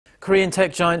Korean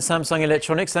tech giant Samsung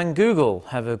Electronics and Google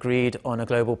have agreed on a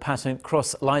global patent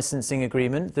cross-licensing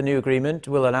agreement. The new agreement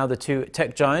will allow the two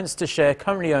tech giants to share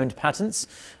currently owned patents,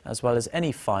 as well as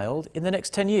any filed in the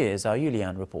next 10 years, our Yoo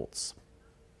Li-an reports.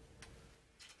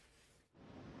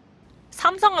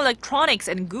 Samsung Electronics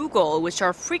and Google, which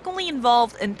are frequently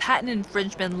involved in patent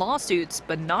infringement lawsuits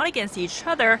but not against each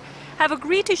other, have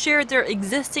agreed to share their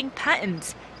existing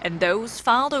patents and those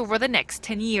filed over the next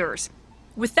 10 years.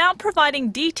 Without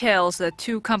providing details, the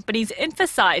two companies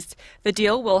emphasized the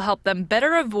deal will help them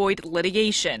better avoid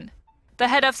litigation. The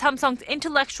head of Samsung's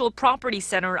Intellectual Property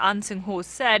Center, Ahn Seung-ho,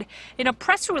 said in a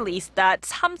press release that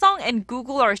Samsung and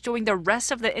Google are showing the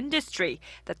rest of the industry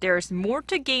that there is more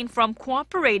to gain from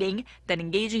cooperating than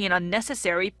engaging in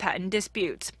unnecessary patent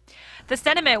disputes. The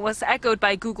sentiment was echoed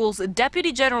by Google's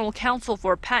Deputy General Counsel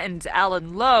for Patents,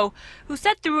 Alan Lowe, who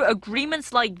said through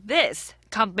agreements like this,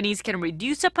 companies can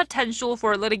reduce the potential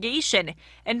for litigation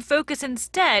and focus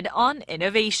instead on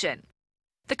innovation.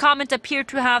 The comments appear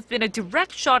to have been a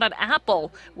direct shot at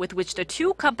Apple, with which the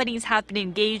two companies have been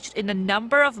engaged in a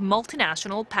number of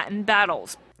multinational patent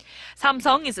battles.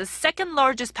 Samsung is the second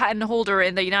largest patent holder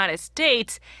in the United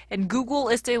States, and Google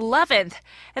is the 11th,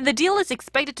 and the deal is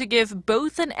expected to give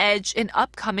both an edge in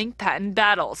upcoming patent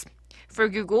battles. For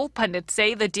Google, pundits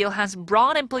say the deal has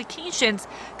broad implications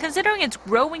considering its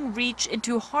growing reach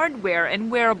into hardware and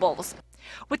wearables.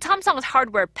 With Samsung's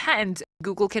hardware patents,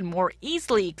 Google can more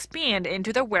easily expand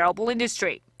into the wearable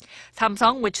industry.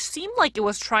 Samsung, which seemed like it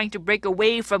was trying to break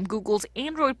away from Google's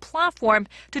Android platform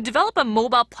to develop a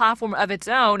mobile platform of its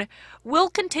own, will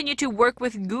continue to work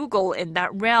with Google in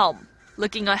that realm.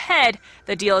 Looking ahead,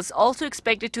 the deal is also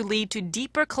expected to lead to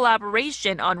deeper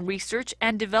collaboration on research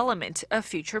and development of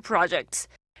future projects.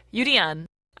 Yoo Li-an,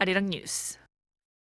 Arirang News.